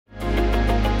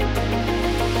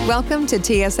Welcome to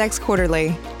TSX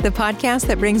Quarterly, the podcast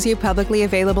that brings you publicly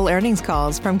available earnings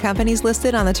calls from companies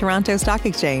listed on the Toronto Stock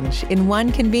Exchange in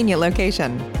one convenient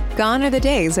location. Gone are the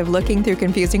days of looking through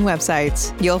confusing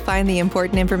websites. You'll find the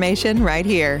important information right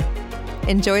here.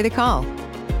 Enjoy the call.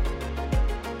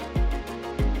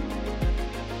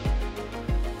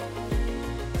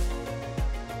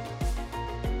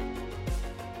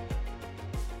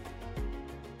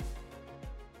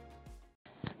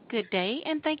 Good day,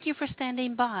 and thank you for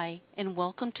standing by, and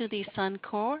welcome to the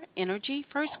Suncor Energy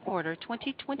First Quarter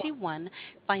 2021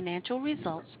 Financial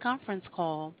Results Conference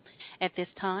Call. At this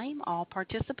time, all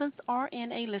participants are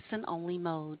in a listen-only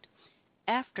mode.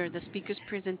 After the speaker's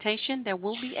presentation, there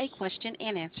will be a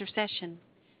question-and-answer session.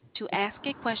 To ask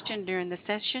a question during the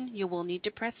session, you will need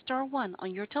to press star 1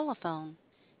 on your telephone.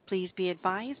 Please be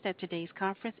advised that today's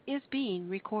conference is being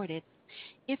recorded.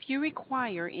 If you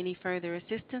require any further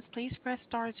assistance, please press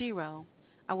star 0.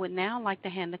 I would now like to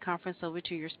hand the conference over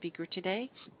to your speaker today,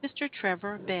 Mr.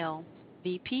 Trevor Bell,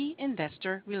 VP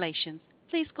Investor Relations.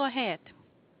 Please go ahead.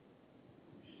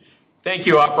 Thank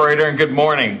you, operator, and good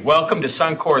morning. Welcome to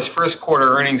Suncor's first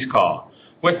quarter earnings call.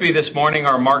 With me this morning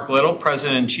are Mark Little,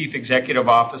 President and Chief Executive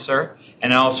Officer,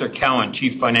 and Alister Cowan,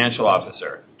 Chief Financial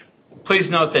Officer. Please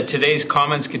note that today's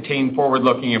comments contain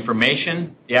forward-looking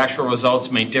information. The actual results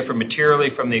may differ materially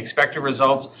from the expected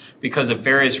results because of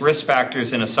various risk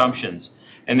factors and assumptions,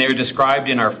 and they are described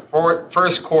in our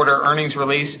first quarter earnings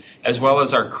release as well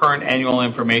as our current annual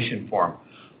information form.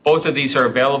 Both of these are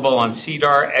available on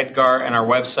SEDAR, EDGAR, and our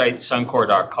website,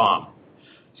 suncor.com.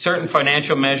 Certain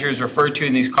financial measures referred to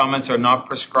in these comments are not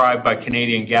prescribed by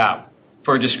Canadian GAAP.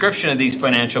 For a description of these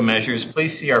financial measures,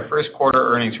 please see our first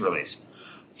quarter earnings release.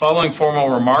 Following formal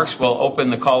remarks, we'll open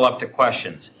the call up to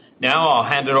questions. Now I'll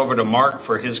hand it over to Mark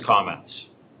for his comments.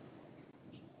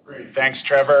 Great. Thanks,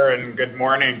 Trevor, and good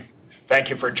morning. Thank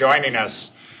you for joining us.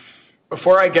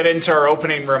 Before I get into our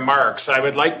opening remarks, I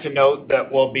would like to note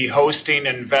that we'll be hosting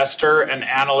investor and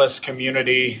analyst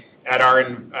community at our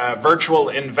virtual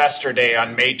Investor Day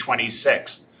on May 26th.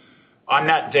 On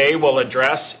that day, we'll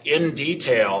address in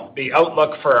detail the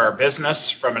outlook for our business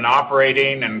from an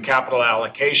operating and capital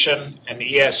allocation and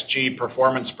ESG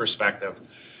performance perspective.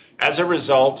 As a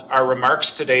result, our remarks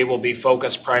today will be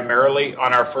focused primarily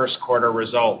on our first quarter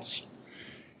results.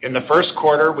 In the first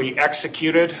quarter, we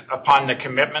executed upon the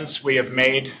commitments we have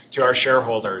made to our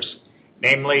shareholders,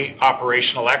 namely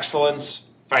operational excellence,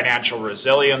 financial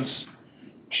resilience,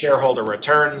 shareholder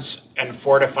returns, and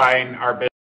fortifying our business.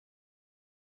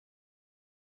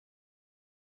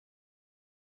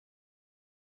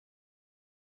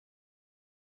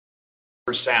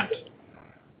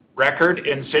 Record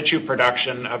in situ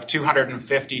production of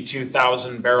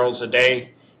 252,000 barrels a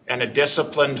day and a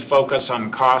disciplined focus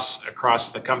on costs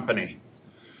across the company.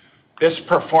 This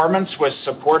performance was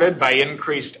supported by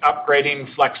increased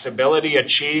upgrading flexibility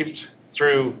achieved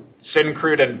through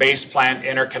Syncrude and Base Plant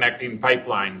interconnecting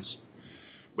pipelines.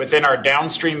 Within our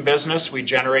downstream business, we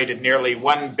generated nearly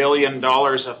 $1 billion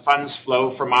of funds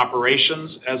flow from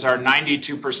operations as our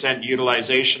 92%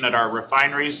 utilization at our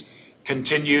refineries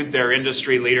continued their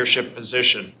industry leadership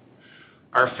position.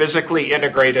 Our physically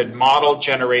integrated model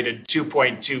generated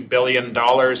 $2.2 billion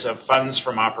of funds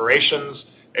from operations,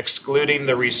 excluding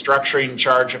the restructuring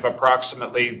charge of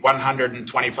approximately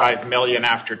 $125 million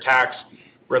after tax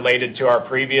related to our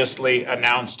previously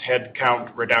announced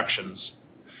headcount reductions.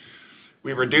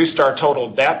 We reduced our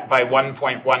total debt by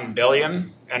 $1.1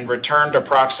 billion and returned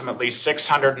approximately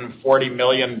 $640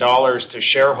 million to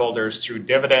shareholders through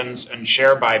dividends and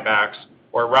share buybacks,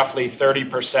 or roughly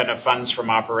 30% of funds from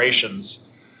operations.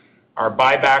 Our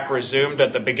buyback resumed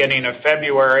at the beginning of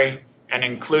February, and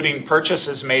including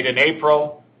purchases made in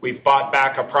April, we've bought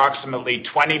back approximately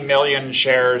 20 million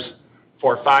shares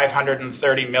for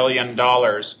 $530 million,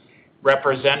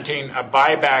 representing a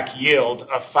buyback yield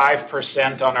of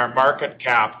 5% on our market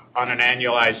cap on an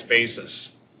annualized basis.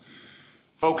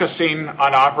 Focusing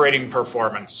on operating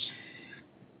performance.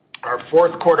 Our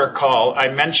fourth quarter call, I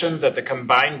mentioned that the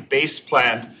combined Base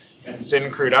Plant and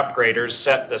Syncrude upgraders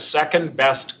set the second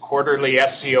best quarterly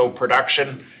SCO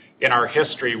production in our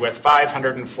history with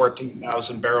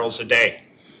 514,000 barrels a day.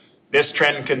 This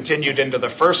trend continued into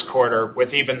the first quarter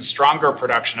with even stronger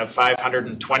production of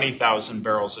 520,000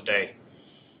 barrels a day.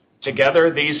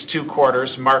 Together, these two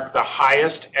quarters mark the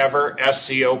highest ever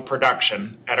SCO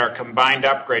production at our combined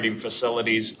upgrading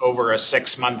facilities over a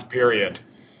 6-month period.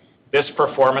 This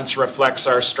performance reflects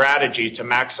our strategy to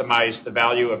maximize the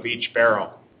value of each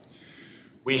barrel.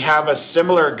 We have a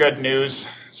similar good news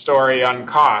story on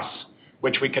costs,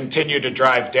 which we continue to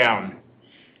drive down.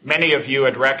 Many of you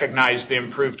had recognized the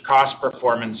improved cost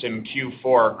performance in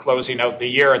Q4, closing out the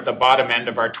year at the bottom end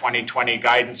of our 2020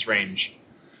 guidance range.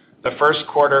 The first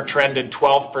quarter trended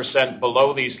 12%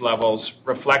 below these levels,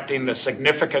 reflecting the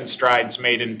significant strides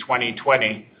made in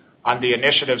 2020 on the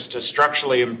initiatives to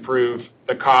structurally improve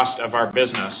the cost of our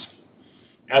business.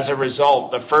 As a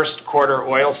result, the first quarter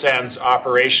oil sands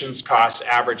operations costs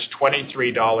averaged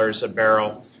 $23 a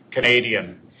barrel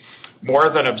Canadian,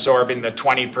 more than absorbing the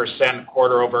 20%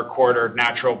 quarter-over-quarter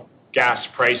natural gas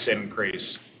price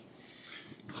increase.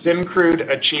 Syncrude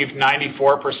achieved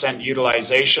 94%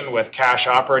 utilization with cash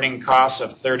operating costs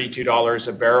of $32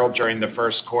 a barrel during the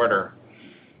first quarter.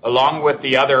 Along with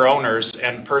the other owners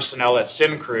and personnel at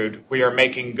Syncrude, we are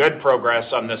making good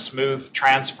progress on the smooth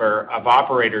transfer of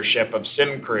operatorship of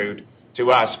Syncrude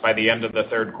to us by the end of the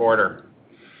third quarter.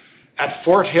 At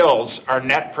Fort Hills, our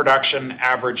net production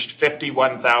averaged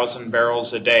 51,000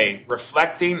 barrels a day,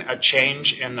 reflecting a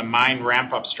change in the mine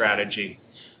ramp-up strategy.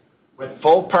 With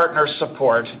full partner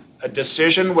support, a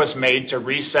decision was made to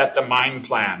reset the mine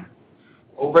plan.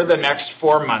 Over the next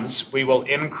 4 months, we will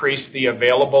increase the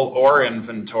available ore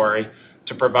inventory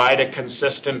to provide a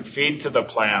consistent feed to the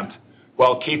plant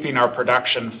while keeping our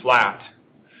production flat.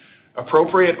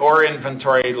 Appropriate ore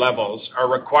inventory levels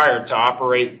are required to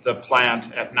operate the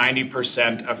plant at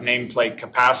 90% of nameplate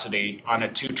capacity on a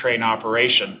 2-train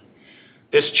operation.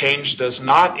 This change does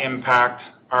not impact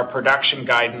our production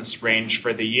guidance range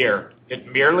for the year.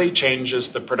 It merely changes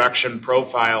the production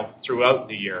profile throughout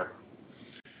the year.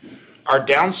 Our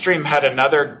downstream had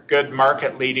another good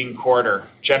market-leading quarter,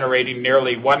 generating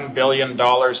nearly $1 billion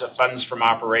of funds from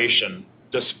operation,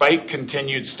 despite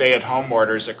continued stay-at-home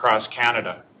orders across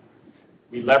Canada.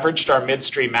 We leveraged our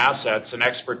midstream assets and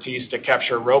expertise to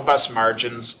capture robust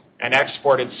margins and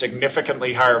exported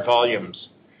significantly higher volumes.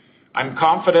 I'm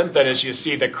confident that as you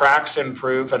see the cracks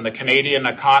improve and the Canadian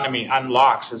economy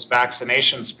unlocks as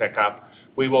vaccinations pick up,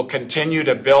 we will continue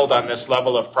to build on this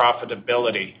level of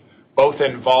profitability, both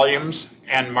in volumes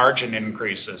and margin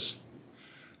increases.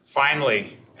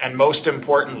 Finally, and most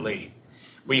importantly,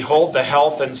 we hold the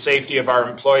health and safety of our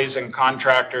employees and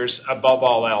contractors above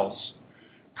all else.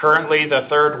 Currently, the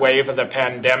third wave of the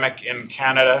pandemic in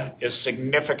Canada is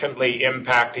significantly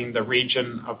impacting the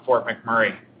region of Fort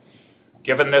McMurray.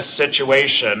 Given this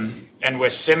situation, and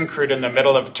with Syncrude in the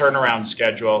middle of turnaround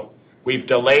schedule, we've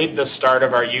delayed the start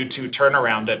of our U2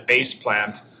 turnaround at Base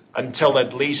Plant until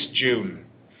at least June.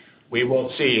 We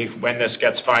will see when this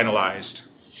gets finalized.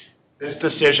 This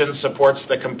decision supports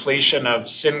the completion of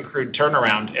Syncrude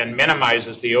turnaround and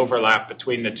minimizes the overlap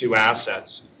between the two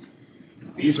assets.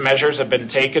 These measures have been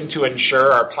taken to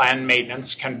ensure our planned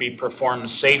maintenance can be performed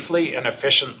safely and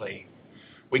efficiently.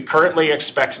 We currently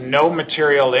expect no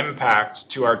material impact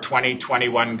to our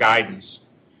 2021 guidance.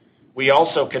 We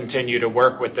also continue to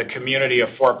work with the community of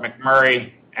Fort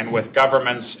McMurray and with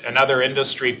governments and other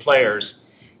industry players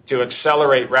to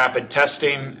accelerate rapid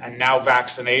testing and now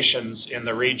vaccinations in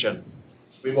the region.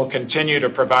 We will continue to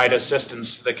provide assistance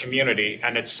to the community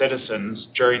and its citizens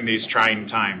during these trying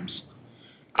times.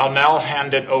 I'll now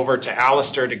hand it over to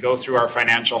Alister to go through our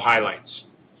financial highlights.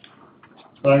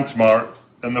 Thanks, Mark.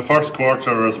 In the first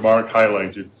quarter, as Mark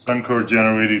highlighted, Suncor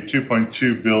generated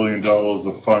 $2.2 billion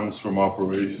of funds from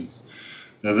operations.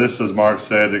 Now this, as Mark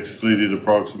said, excluded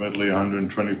approximately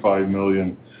 $125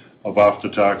 million of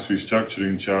after-tax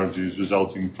restructuring charges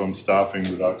resulting from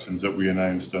staffing reductions that we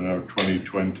announced in our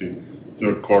 2020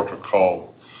 third quarter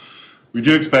call. We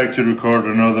do expect to record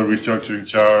another restructuring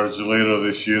charge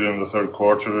later this year in the third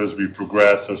quarter as we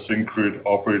progress our Syncrude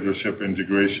operatorship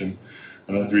integration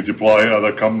and as we deploy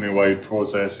other company-wide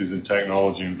processes and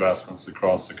technology investments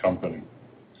across the company.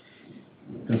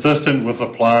 Consistent with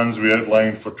the plans we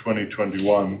outlined for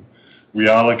 2021, we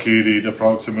allocated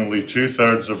approximately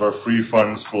 2/3 of our free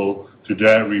funds flow to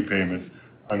debt repayment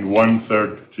and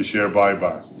 1/3 to share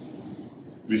buyback.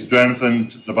 We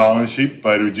strengthened the balance sheet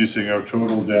by reducing our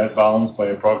total debt balance by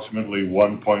approximately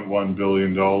 $1.1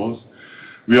 billion.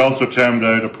 We also termed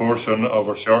out a portion of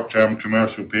our short-term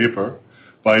commercial paper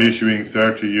by issuing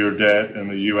 30-year debt in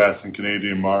the U.S. and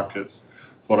Canadian markets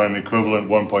for an equivalent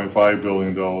 $1.5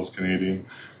 billion Canadian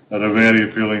at a very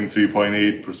appealing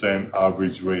 3.8%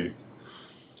 average rate.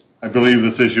 I believe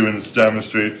this issuance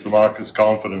demonstrates the market's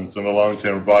confidence in the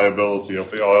long-term viability of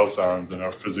the oil sands in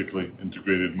our physically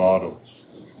integrated model.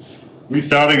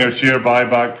 Restarting our share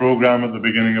buyback program at the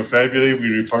beginning of February, we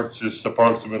repurchased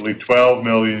approximately 12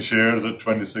 million shares at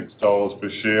 $26 per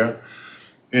share.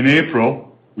 In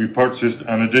April, we purchased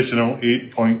an additional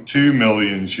 8.2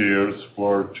 million shares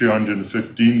for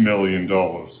 $215 million.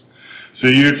 So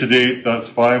year to date, that's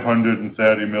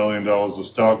 $530 million of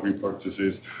stock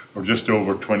repurchases, or just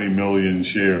over 20 million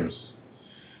shares.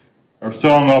 Our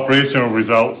strong operational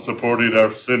results supported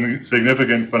our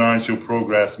significant financial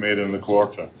progress made in the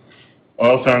quarter.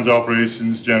 Oil sands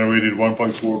operations generated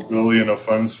 $1.4 billion of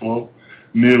funds flow,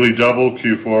 nearly double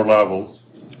Q4 levels,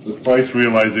 with price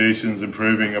realizations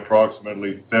improving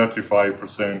approximately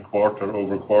 35% quarter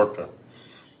over quarter.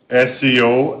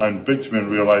 SCO and bitumen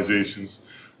realizations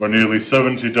were nearly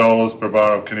 $70 per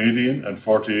barrel Canadian and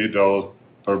 $48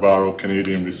 per barrel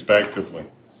Canadian, respectively.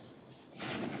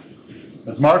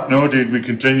 As Mark noted, we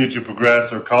continue to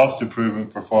progress our cost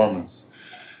improvement performance.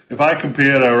 If I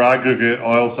compare our aggregate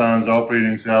oil sands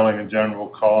operating, selling, and general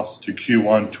costs to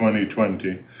Q1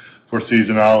 2020 for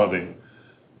seasonality,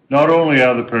 not only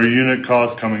are the per unit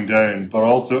costs coming down, but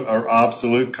also our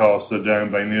absolute costs are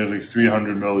down by nearly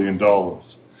 $300 million.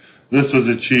 This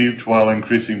was achieved while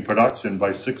increasing production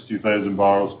by 60,000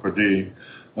 barrels per day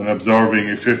and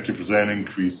absorbing a 50%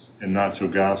 increase in natural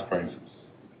gas prices.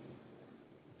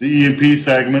 The E&P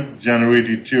segment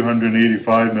generated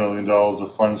 $285 million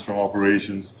of funds from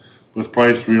operations, with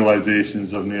price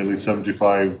realizations of nearly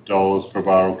 $75 per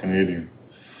barrel Canadian.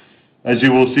 As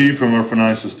you will see from our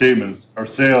financial statements, our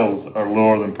sales are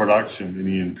lower than production in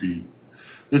E&P.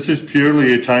 This is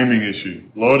purely a timing issue.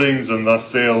 Loadings and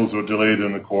thus sales were delayed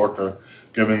in the quarter,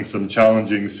 given some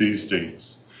challenging sea states.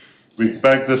 We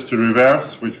expect this to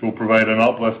reverse, which will provide an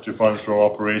uplift to funds from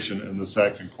operation in the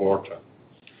second quarter.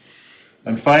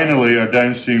 And finally, our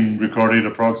downstream recorded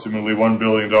approximately $1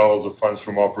 billion of funds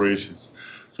from operations.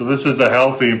 So this is a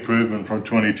healthy improvement from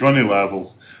 2020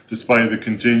 levels, despite the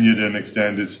continued and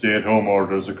extended stay-at-home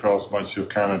orders across much of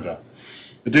Canada.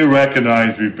 I do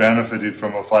recognize we benefited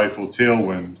from a FIFO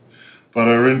tailwind, but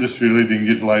our industry-leading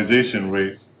utilization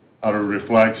rates are a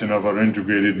reflection of our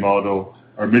integrated model,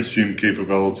 our midstream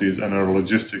capabilities, and our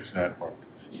logistics network.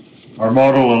 Our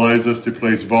model allows us to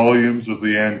place volumes with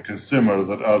the end consumer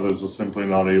that others are simply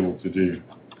not able to do.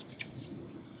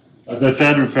 As I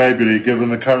said in February, given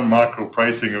the current macro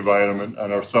pricing environment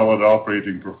and our solid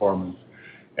operating performance,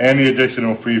 any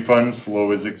additional free funds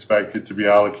flow is expected to be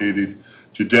allocated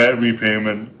to debt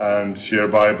repayment and share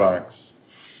buybacks.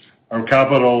 Our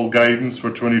capital guidance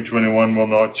for 2021 will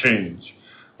not change,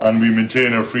 and we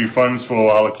maintain our free funds flow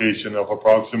allocation of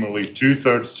approximately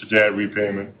 2/3 to debt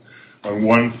repayment and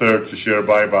 1/3 to share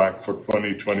buyback for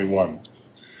 2021.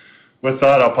 With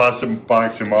that, I'll pass it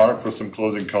back to Mark for some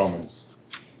closing comments.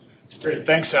 Great.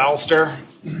 Thanks, Alister.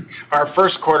 Our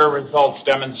first quarter results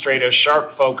demonstrate a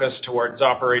sharp focus towards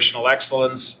operational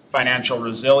excellence, financial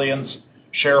resilience,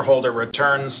 shareholder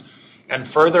returns,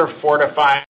 and further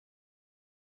fortifying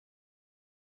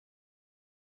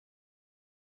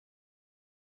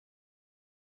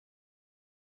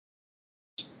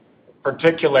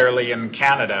particularly in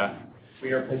Canada.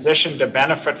 We are positioned to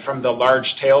benefit from the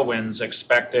large tailwinds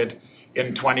expected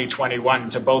in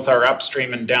 2021 to both our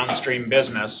upstream and downstream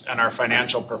business and our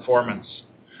financial performance.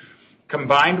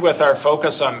 Combined with our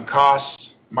focus on costs,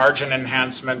 margin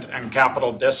enhancement, and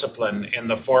capital discipline in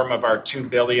the form of our $2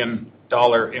 billion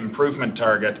improvement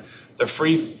target, the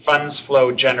free funds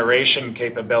flow generation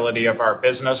capability of our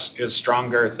business is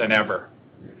stronger than ever.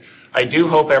 I do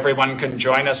hope everyone can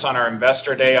join us on our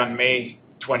Investor Day on May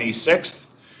 26th.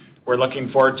 We're looking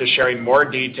forward to sharing more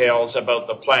details about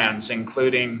the plans,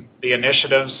 including the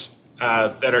initiatives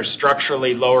that are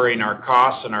structurally lowering our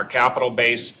costs and our capital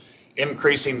base,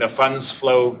 increasing the funds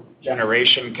flow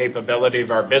generation capability of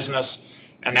our business,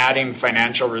 and adding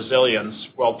financial resilience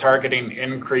while targeting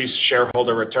increased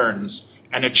shareholder returns,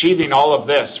 and achieving all of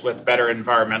this with better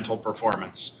environmental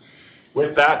performance.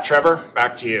 With that, Trevor,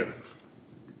 back to you.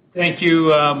 Thank you,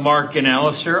 Mark and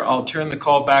Alister. I'll turn the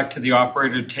call back to the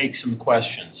operator to take some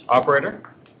questions. Operator?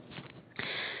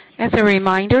 As a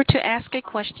reminder, to ask a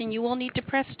question, you will need to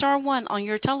press star 1 on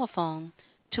your telephone.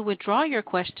 To withdraw your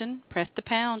question, press the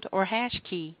pound or hash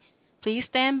key. Please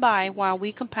stand by while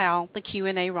we compile the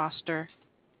Q&A roster.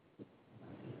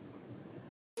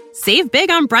 Save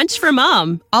big on brunch for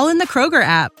mom, all in the Kroger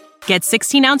app. Get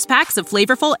 16-ounce packs of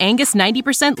flavorful Angus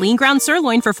 90% lean ground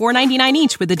sirloin for $4.99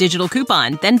 each with a digital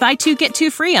coupon. Then buy 2, get 2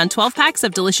 free on 12 packs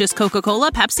of delicious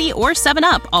Coca-Cola, Pepsi, or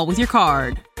 7-Up, all with your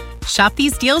card. Shop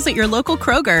these deals at your local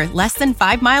Kroger, less than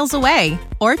 5 miles away.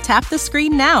 Or tap the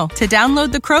screen now to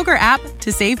download the Kroger app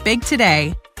to save big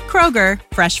today. Kroger,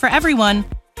 fresh for everyone.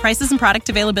 Prices and product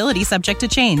availability subject to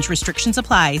change. Restrictions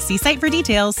apply. See site for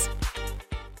details.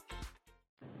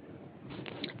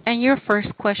 And your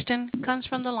first question comes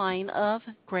from the line of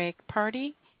Greg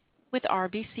Pardy with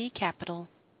RBC Capital.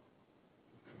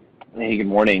 Hey, good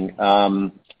morning.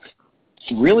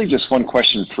 Really just one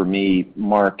question for me,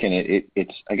 Mark, and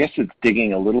it's I guess it's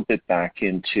digging a little bit back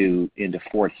into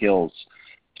Fort Hills.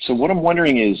 So what I'm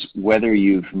wondering is whether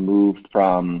you've moved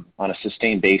from, on a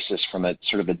sustained basis, from a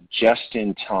sort of a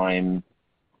just-in-time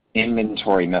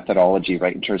inventory methodology,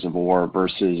 right, in terms of ore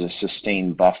versus a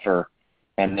sustained buffer.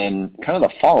 And then kind of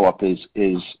the follow-up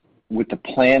is with the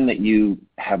plan that you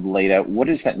have laid out, what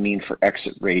does that mean for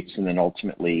exit rates and then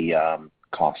ultimately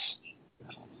costs?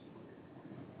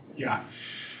 Yeah.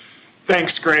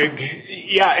 Thanks, Greg.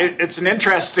 Yeah, it's an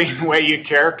interesting way you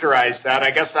characterize that.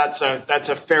 I guess that's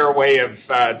a fair way of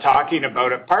talking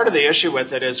about it. Part of the issue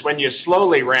with it is when you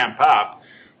slowly ramp up,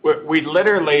 we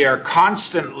literally are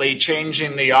constantly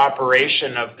changing the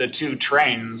operation of the two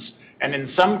trains, and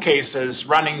in some cases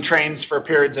running trains for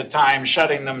periods of time,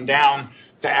 shutting them down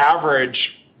to average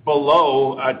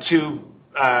below a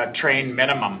two-train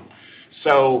minimum.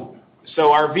 So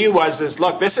our view is,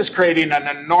 look, this is creating an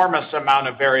enormous amount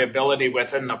of variability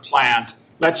within the plant.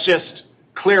 Let's just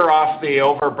clear off the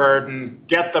overburden,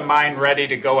 get the mine ready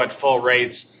to go at full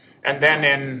rates, and then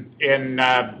in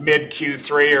mid Q3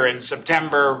 or in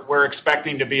September, we're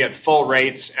expecting to be at full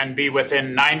rates and be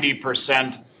within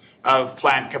 90% of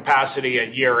plant capacity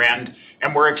at year end.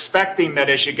 And we're expecting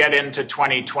that as you get into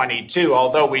 2022,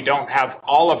 although we don't have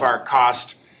all of our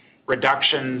cost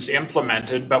reductions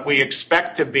implemented, but we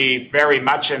expect to be very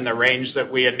much in the range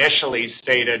that we initially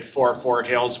stated for Fort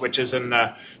Hills, which is in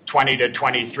the $20 to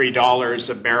 $23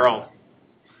 a barrel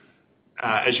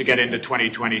as you get into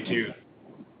 2022.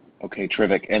 Okay,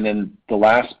 terrific. And then the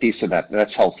last piece of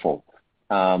that's helpful.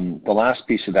 The last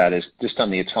piece of that is just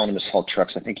on the autonomous haul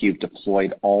trucks. I think you've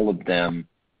deployed all of them.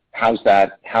 How's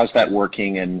that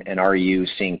working, and are you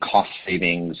seeing cost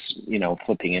savings,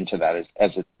 flipping into that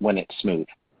when it's smooth?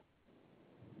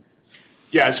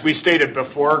 Yeah, as we stated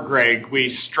before, Greg,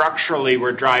 we structurally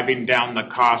were driving down the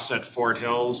costs at Fort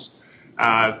Hills.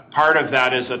 Part of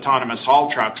that is autonomous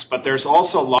haul trucks, but there's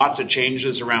also lots of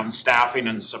changes around staffing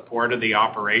and support of the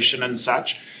operation and such.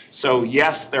 So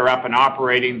yes, they're up and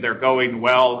operating, they're going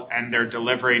well, and they're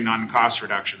delivering on cost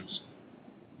reductions.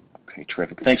 Okay,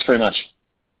 terrific. Thanks very much.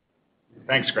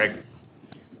 Thanks, Greg.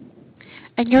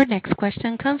 And your next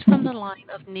question comes from the line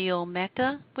of Neil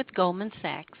Mehta with Goldman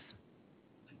Sachs.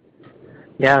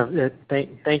 Yeah,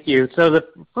 thank you. So the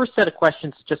first set of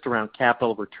questions is just around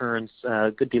capital returns,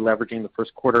 good deleveraging the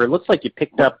first quarter. It looks like you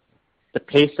picked up the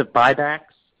pace of buybacks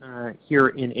here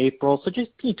in April. So just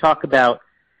can you talk about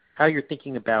how you're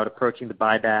thinking about approaching the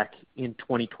buyback in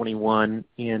 2021,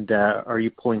 and are you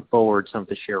pulling forward some of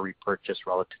the share repurchase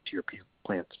relative to your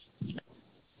plans?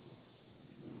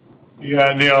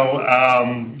 Yeah, Neil,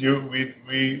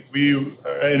 we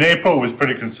in April was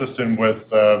pretty consistent with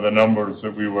the numbers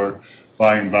that we were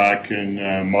buying back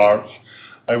in March.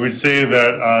 I would say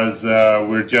that as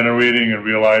we're generating and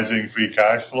realizing free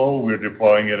cash flow, we're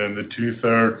deploying it in the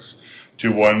 2/3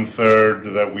 to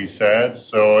 1/3 that we said.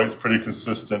 So it's pretty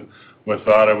consistent with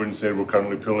that. I wouldn't say we're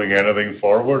currently pulling anything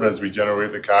forward. As we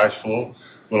generate the cash flow,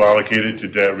 we'll allocate it to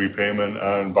debt repayment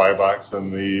and buybacks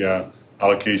and the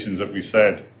allocations that we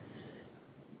said.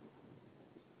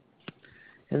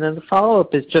 And then the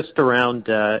follow-up is just around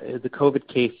the COVID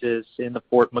cases in the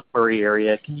Fort McMurray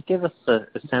area. Can you give us a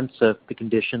sense of the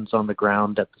conditions on the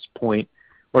ground at this point?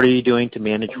 What are you doing to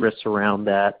manage risks around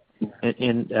that?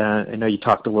 And I know you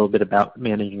talked a little bit about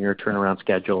managing your turnaround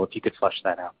schedule. If you could flesh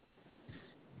that out.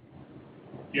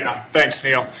 Yeah, thanks,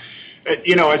 Neil.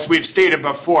 As we've stated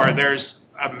before, there's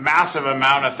a massive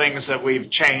amount of things that we've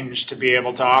changed to be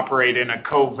able to operate in a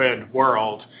COVID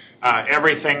world.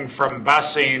 Everything from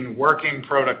busing, working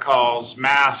protocols,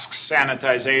 masks,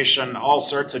 sanitization, all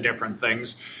sorts of different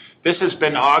things. This has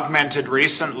been augmented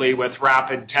recently with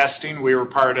rapid testing. We were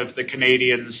part of the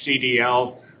Canadian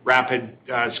CDL Rapid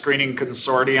Screening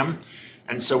Consortium,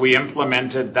 and so we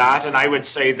implemented that. And I would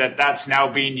say that that's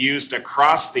now being used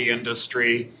across the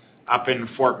industry up in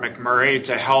Fort McMurray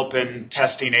to help in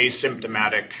testing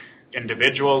asymptomatic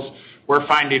individuals. We're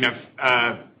finding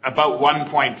about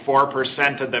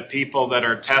 1.4% of the people that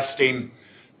are testing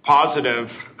positive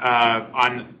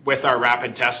with our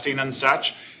rapid testing and such.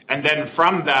 And then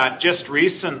from that, just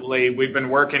recently, we've been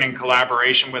working in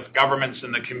collaboration with governments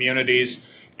in the communities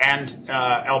and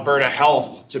Alberta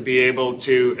Health to be able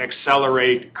to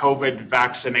accelerate COVID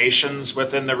vaccinations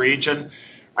within the region.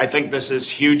 I think this is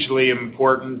hugely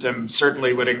important and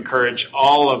certainly would encourage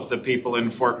all of the people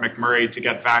in Fort McMurray to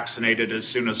get vaccinated as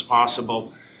soon as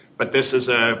possible. But this is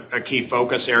a key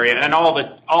focus area, and all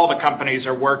the companies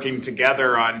are working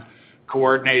together on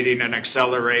coordinating and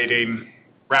accelerating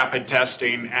rapid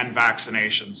testing and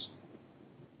vaccinations.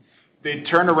 the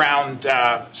turnaround,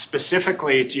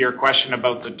 specifically to your question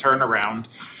about the turnaround,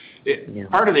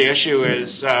 part of the issue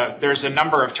is there's a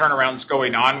number of turnarounds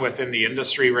going on within the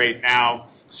industry right now.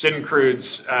 Syncrude's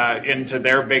into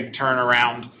their big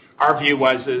turnaround. Our view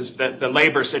is that the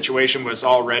labor situation was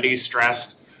already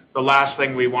stressed. The last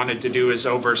thing we wanted to do is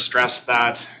overstress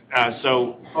that.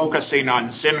 So focusing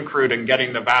on Syncrude and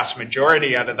getting the vast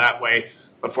majority out of that way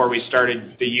before we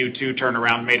started the U2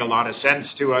 turnaround made a lot of sense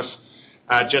to us.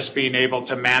 Just being able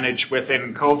to manage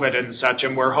within COVID and such,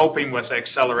 and we're hoping with the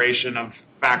acceleration of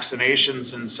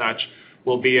vaccinations and such,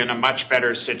 we'll be in a much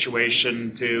better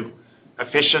situation to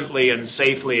efficiently and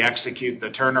safely execute the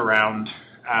turnaround,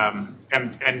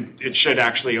 and it should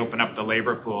actually open up the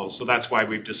labor pool. So that's why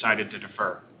we've decided to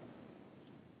defer.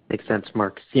 Makes sense,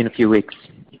 Mark. See you in a few weeks.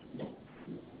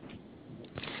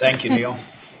 Thank you, Neil.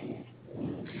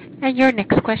 And your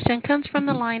next question comes from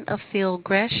the line of Phil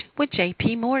Gresh with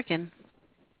J.P. Morgan.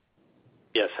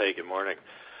 Yes, hey, good morning.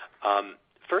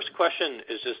 First question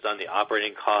is just on the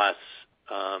operating costs.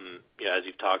 As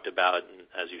you've talked about and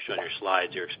as you've shown your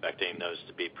slides, you're expecting those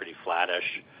to be pretty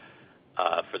flattish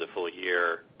for the full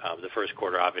year. The first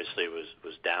quarter obviously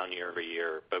was down year over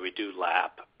year, but we do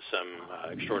lap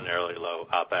some extraordinarily low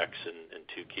OPEX in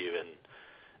 2Q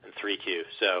and 3Q.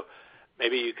 So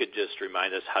maybe you could just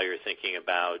remind us how you're thinking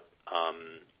about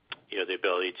the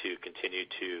ability to continue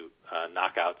to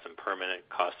knock out some permanent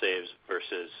cost saves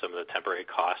versus some of the temporary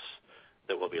costs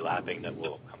that we'll be lapping that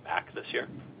will come back this year?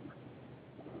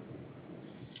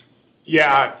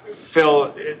 Yeah,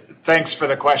 Phil, thanks for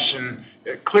the question.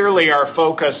 Clearly, our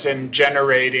focus in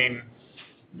generating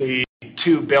the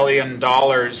 $2 billion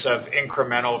of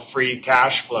incremental free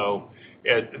cash flow,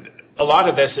 a lot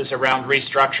of this is around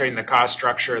restructuring the cost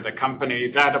structure of the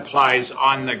company. That applies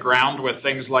on the ground with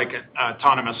things like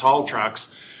autonomous haul trucks,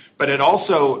 but it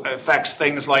also affects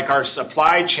things like our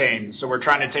supply chain. So we're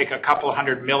trying to take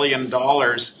 $200 million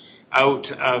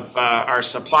out of our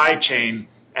supply chain,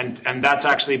 and that's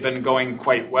actually been going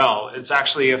quite well. It's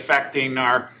actually affecting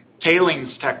our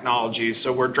tailings technology.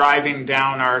 So we're driving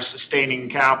down our sustaining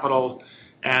capital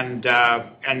and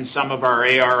some of our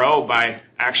ARO by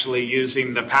actually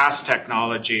using the PASS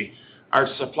technology. Our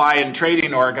supply and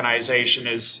trading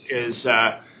organization is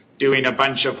doing a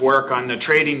bunch of work on the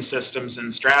trading systems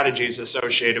and strategies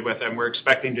associated with them. We're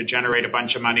expecting to generate a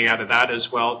bunch of money out of that as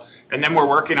well. And then we're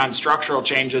working on structural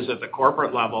changes at the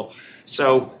corporate level.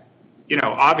 So,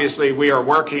 obviously we are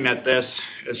working at this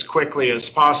as quickly as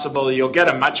possible. You'll get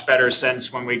a much better sense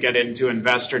when we get into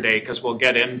Investor Day, because we'll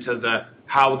get into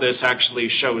how this actually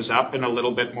shows up in a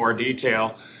little bit more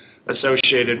detail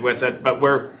associated with it. But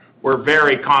we're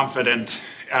very confident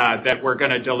that we're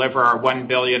going to deliver our $1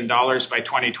 billion by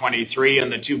 2023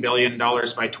 and the $2 billion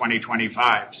by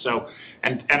 2025. So,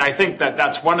 and I think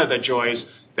that's one of the joys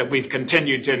that we've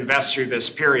continued to invest through this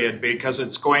period, because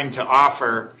it's going to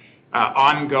offer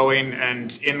ongoing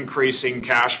and increasing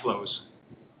cash flows.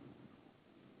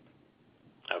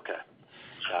 Okay,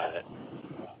 got it.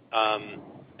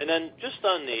 And then just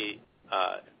on the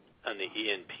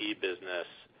E&P business,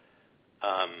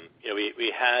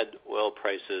 we had oil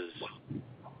prices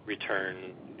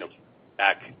return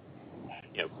back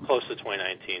close to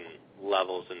 2019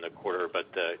 levels in the quarter,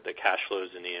 but the cash flows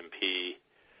in E&P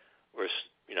were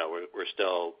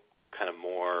still kind of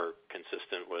more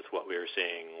consistent with what we were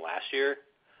seeing last year.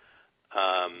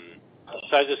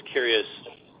 So I was just curious,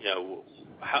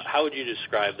 how would you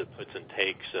describe the puts and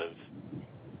takes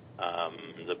of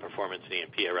the performance in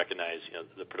E&P? I recognize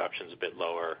the production's a bit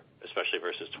lower, especially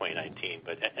versus 2019,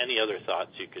 but any other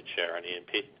thoughts you could share on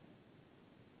E&P?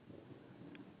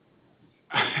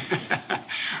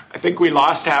 I think we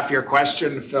lost half your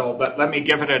question, Phil, but let me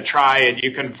give it a try, and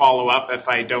you can follow up if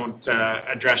I don't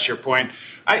address your point.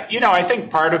 I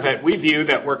think part of it, we view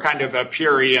that we're kind of a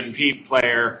pure E&P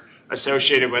player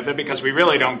associated with it, because we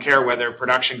really don't care whether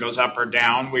production goes up or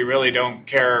down. We really don't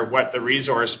care what the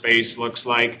resource base looks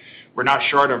like. We're not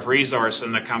short of resource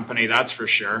in the company, that's for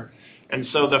sure. And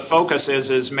so the focus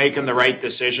is making the right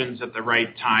decisions at the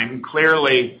right time.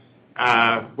 Clearly,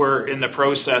 we're in the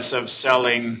process of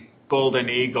selling Golden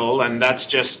Eagle, and that's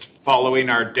just following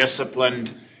our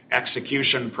disciplined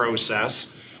execution process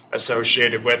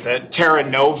associated with it. Terra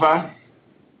Nova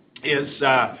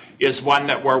is one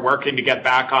that we're working to get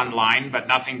back online, but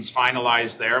nothing's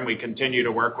finalized there, and we continue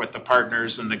to work with the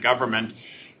partners and the government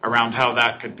around how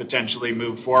that could potentially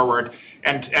move forward.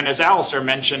 And as Alister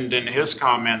mentioned in his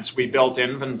comments, we built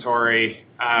inventory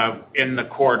in the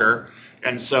quarter,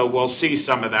 and so we'll see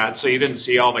some of that. So you didn't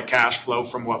see all the cash flow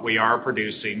from what we are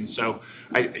producing. So,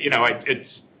 it's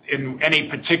in any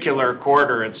particular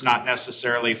quarter, it's not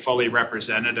necessarily fully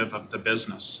representative of the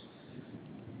business.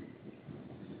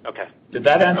 Okay. Did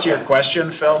that answer your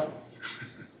question, Phil?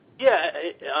 Yeah.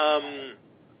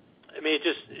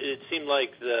 It seemed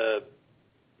like the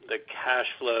cash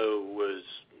flow was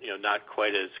not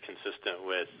quite as consistent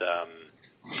with a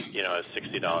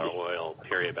 $60 oil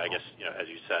period. But I guess as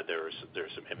you said, there were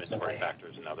some inventory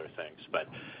factors and other things. But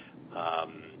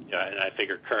and I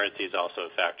figure currency is also a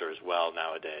factor as well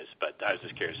nowadays. But I was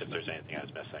just curious if there's anything I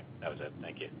was missing. That was it.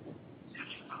 Thank you.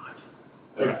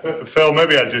 Phil,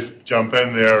 maybe I'll just jump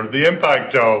in there. The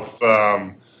impact of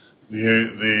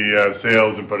the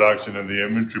sales and production and the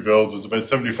inventory builds was about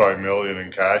 $75 million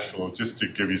in cash flow, just to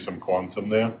give you some quantum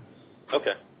there.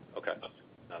 Okay.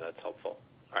 No, that's helpful.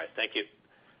 All right, thank you.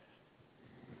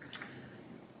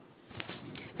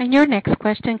 And your next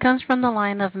question comes from the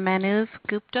line of Manav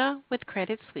Gupta with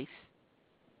Credit Suisse.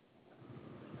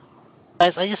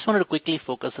 Guys, I just wanted to quickly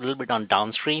focus a little bit on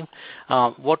downstream.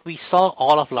 What we saw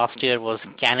all of last year was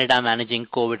Canada managing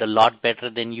COVID a lot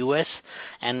better than U.S.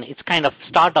 And it's kind of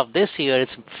start of this year,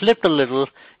 it's flipped a little.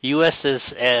 U.S. is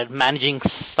managing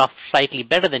stuff slightly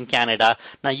better than Canada.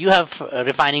 Now you have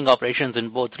refining operations in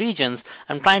both regions.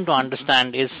 I'm trying to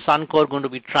understand, is Suncor going to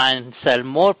be trying to sell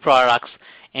more products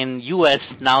in U.S.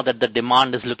 now that the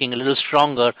demand is looking a little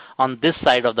stronger on this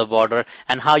side of the border,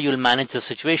 and how you'll manage the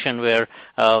situation where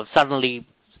suddenly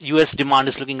U.S. demand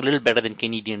is looking a little better than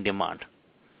Canadian demand?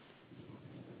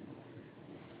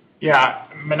 Yeah,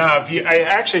 Manav, I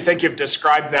actually think you've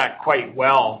described that quite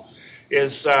well.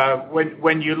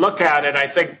 When you look at it,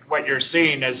 I think what you're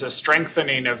seeing is a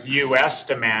strengthening of U.S.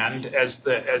 demand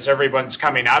as everyone's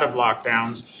coming out of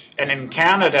lockdowns, and in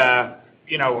Canada,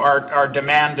 our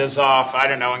demand is off, I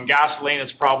don't know, in gasoline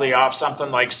it's probably off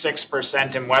something like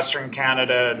 6% in Western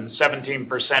Canada and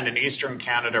 17% in Eastern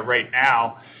Canada right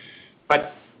now.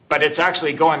 But it's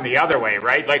actually going the other way,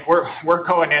 right? Like we're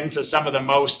going into some of the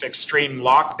most extreme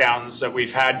lockdowns that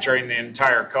we've had during the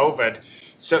entire COVID.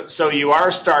 So you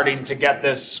are starting to get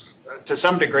this, to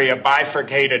some degree, a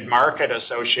bifurcated market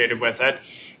associated with it.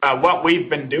 What we've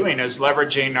been doing is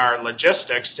leveraging our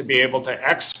logistics to be able to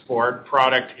export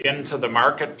product into the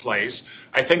marketplace.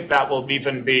 I think that will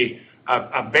even be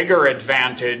a bigger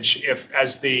advantage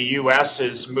as the U.S.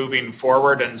 is moving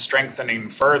forward and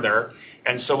strengthening further.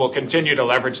 And so we'll continue to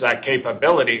leverage that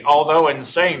capability. Although in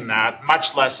saying that, much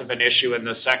less of an issue in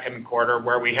the second quarter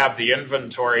where we have the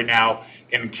inventory now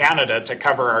in Canada to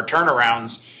cover our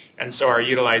turnarounds. And so our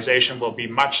utilization will be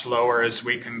much lower as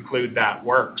we conclude that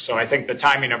work. So I think the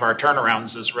timing of our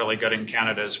turnarounds is really good in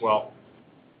Canada as well.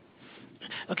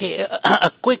 Okay,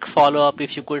 a quick follow-up,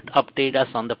 if you could update us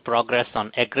on the progress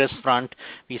on egress front.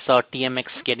 We saw TMX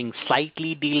getting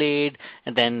slightly delayed,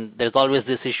 and then there's always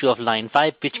this issue of Line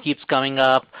 5, which keeps coming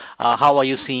up. How are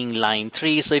you seeing Line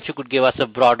 3? So if you could give us a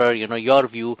broader, your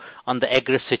view on the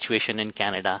egress situation in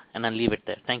Canada, and I'll leave it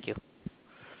there. Thank you.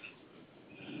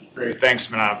 Great, thanks,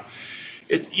 Manav.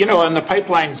 In the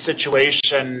pipeline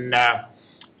situation,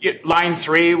 Line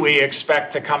 3 we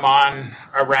expect to come on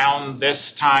around this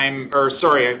time,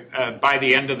 by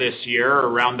the end of this year,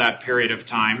 around that period of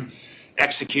time.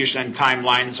 Execution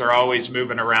timelines are always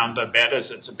moving around a bit as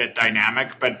it's a bit dynamic,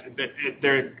 but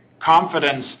their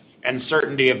confidence and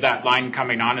certainty of that line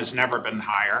coming on has never been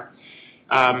higher.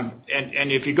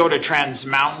 And if you go to Trans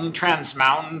Mountain,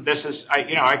 this is,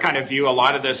 I kind of view a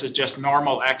lot of this as just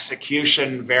normal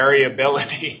execution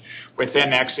variability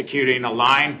within executing a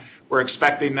line. We're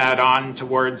expecting that on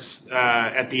towards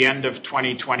at the end of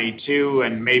 2022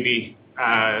 and maybe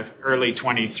early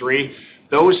 23.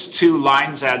 Those two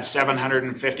lines add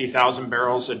 750,000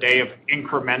 barrels a day of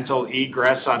incremental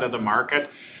egress out of the market.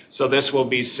 So this will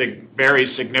be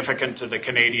very significant to the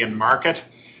Canadian market.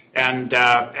 And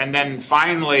then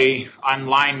finally, on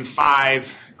Line 5,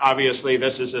 obviously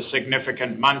this is a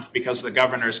significant month because the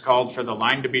governor's called for the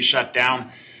line to be shut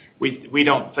down. We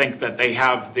don't think that they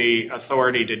have the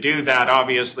authority to do that.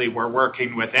 Obviously, we're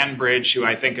working with Enbridge, who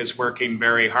I think is working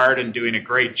very hard and doing a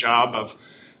great job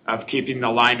of keeping the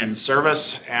line in service.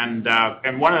 And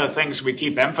one of the things we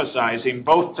keep emphasizing,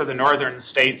 both to the northern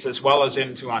states as well as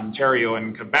into Ontario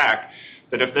and Quebec,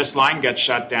 that if this line gets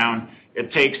shut down,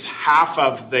 it takes half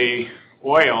of the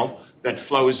oil that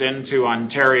flows into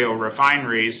Ontario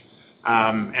refineries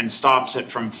and stops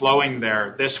it from flowing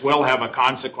there. This will have a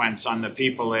consequence on the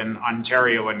people in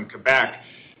Ontario and Quebec.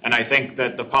 And I think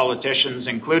that the politicians,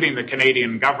 including the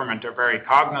Canadian government, are very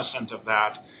cognizant of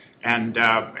that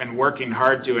and working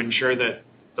hard to ensure that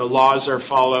the laws are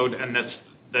followed and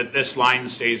that this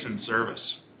line stays in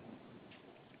service.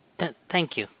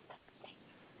 Thank you.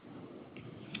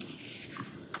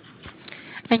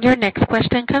 And your next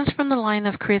question comes from the line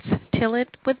of Chris Tillett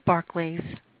with Barclays.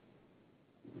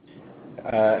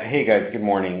 Hey guys, good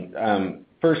morning.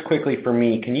 First, quickly for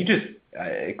me, can you just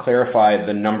clarify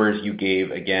the numbers you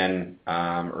gave again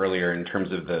earlier in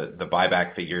terms of the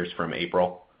buyback figures from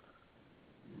April?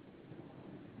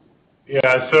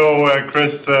 Yeah. So,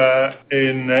 Chris,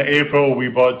 in April, we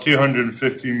bought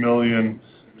 $250 million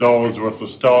worth of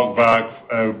stock back,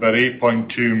 about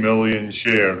 8.2 million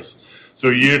shares. So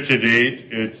year to date,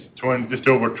 it's just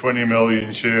over 20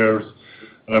 million shares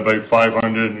and about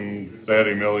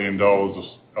 $530 million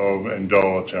in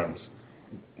dollar terms.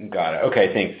 Got it.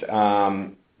 Okay, thanks.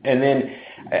 And then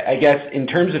I guess in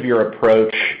terms of your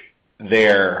approach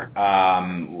there,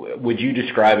 would you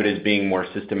describe it as being more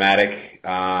systematic,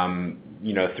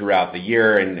 throughout the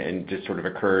year and just sort of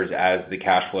occurs as the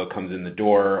cash flow comes in the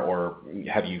door, or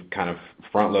have you kind of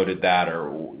front-loaded that,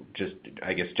 or just,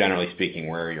 I guess, generally speaking,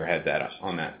 where are your heads at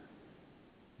on that?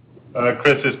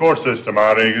 Chris, it's more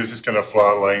systematic. It's just kind of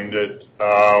flatlined it.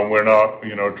 We're not,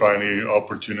 trying to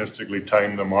opportunistically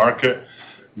time the market.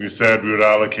 We said we would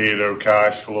allocate our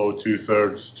cash flow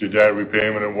 2/3 to debt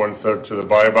repayment and 1/3 to the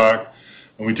buyback.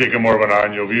 And we take a more of an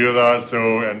annual view of that,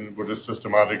 and we're just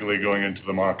systematically going into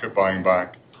the market buying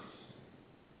back.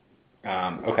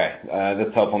 Okay,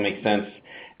 that's helpful, makes sense.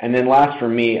 And then last for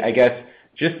me, I guess,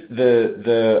 just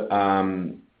the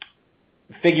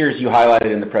figures you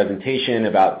highlighted in the presentation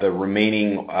about the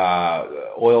remaining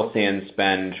oil sands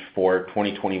spend for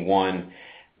 2021.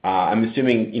 I'm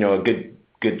assuming a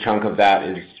good chunk of that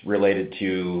is related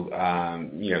to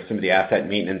some of the asset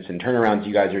maintenance and turnarounds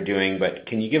you guys are doing. But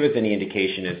can you give us any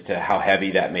indication as to how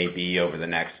heavy that may be over the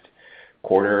next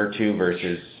quarter or two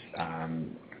versus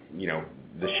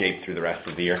the shape through the rest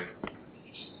of the year?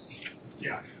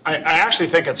 Yeah, I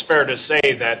actually think it's fair to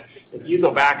say that if you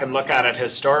go back and look at it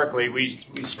historically, we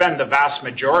spend the vast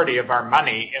majority of our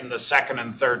money in the second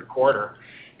and third quarter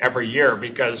every year,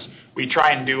 because we try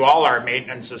and do all our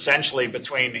maintenance essentially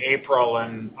between April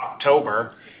and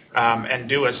October, and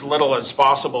do as little as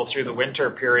possible through the winter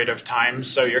period of time.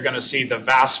 So you're going to see the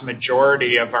vast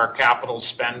majority of our capital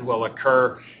spend will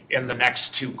occur in the next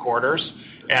 2 quarters.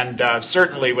 And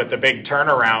certainly with the big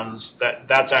turnarounds,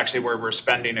 that's actually where we're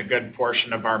spending a good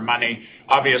portion of our money.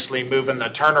 Obviously, moving the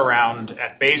turnaround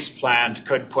at Base Plant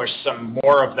could push some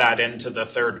more of that into the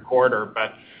third quarter,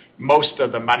 but most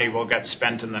of the money will get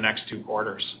spent in the next 2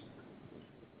 quarters.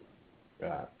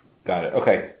 Got it.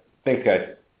 Okay. Thanks,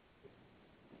 guys.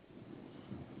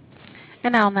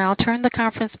 And I'll now turn the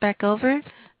conference back over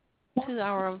to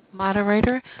our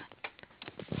moderator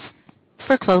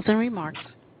for closing remarks.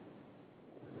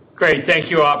 Great. Thank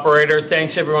you, operator.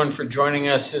 Thanks, everyone, for joining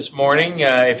us this morning.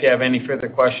 If you have any further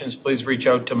questions, please reach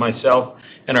out to myself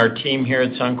and our team here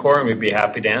at Suncor, and we'd be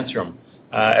happy to answer them.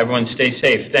 Everyone stay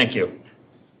safe. Thank you.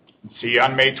 See you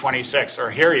on May 26th,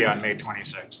 or hear you on May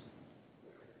 26th.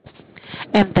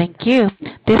 And thank you.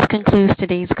 This concludes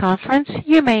today's conference.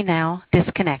 You may now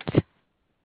disconnect.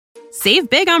 Save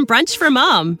big on brunch for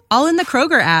mom, all in the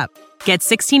Kroger app. Get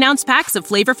 16-ounce packs of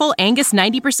flavorful Angus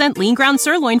 90% lean ground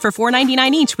sirloin for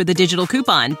 $4.99 each with a digital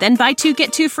coupon. Then buy 2,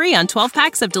 get 2 free on 12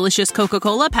 packs of delicious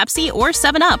Coca-Cola, Pepsi, or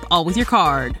 7-Up, all with your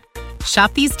card.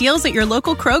 Shop these deals at your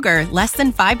local Kroger, less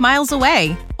than 5 miles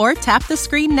away. Or tap the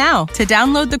screen now to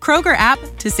download the Kroger app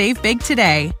to save big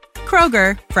today.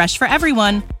 Kroger, fresh for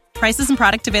everyone. Prices and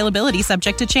product availability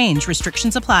subject to change.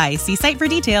 Restrictions apply. See site for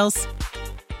details.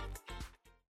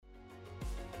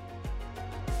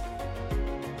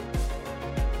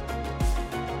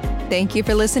 Thank you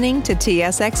for listening to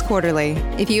TSX Quarterly.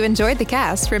 If you enjoyed the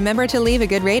cast, remember to leave a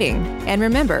good rating. And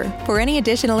remember, for any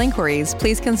additional inquiries,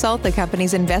 please consult the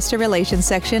company's investor relations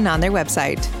section on their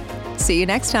website. See you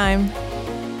next time.